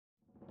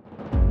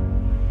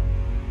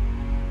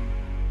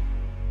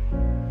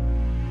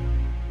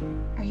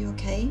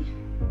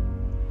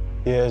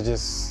Yeah, it's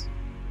just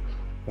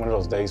one of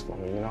those days for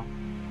me, you know?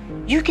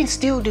 You can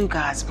still do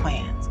God's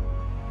plans.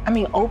 I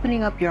mean,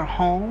 opening up your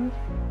home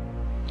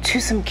to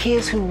some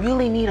kids who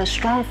really need a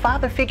strong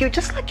father figure,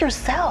 just like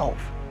yourself.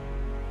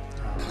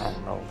 I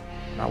don't know.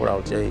 Not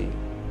without Jade.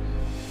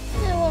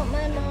 I want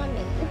my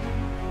mommy.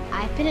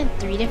 I've been in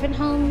 3 different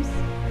homes,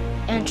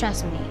 and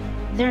trust me,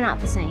 they're not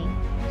the same.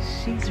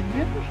 She's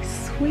really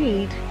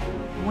sweet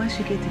once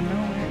you get to know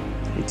her.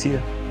 Hey,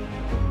 Tia.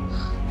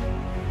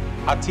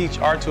 I teach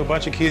art to a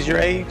bunch of kids your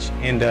age,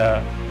 and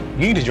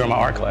you need to join my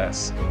art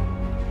class.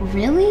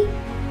 Really?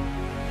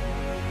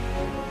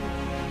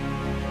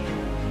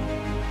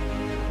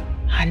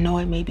 I know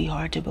it may be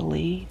hard to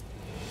believe,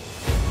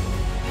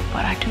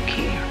 but I do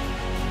care.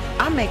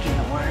 I'm making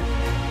it work.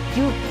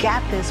 You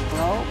got this,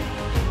 bro.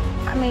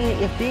 I mean,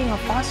 if being a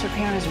foster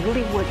parent is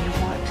really what you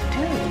want to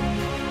do.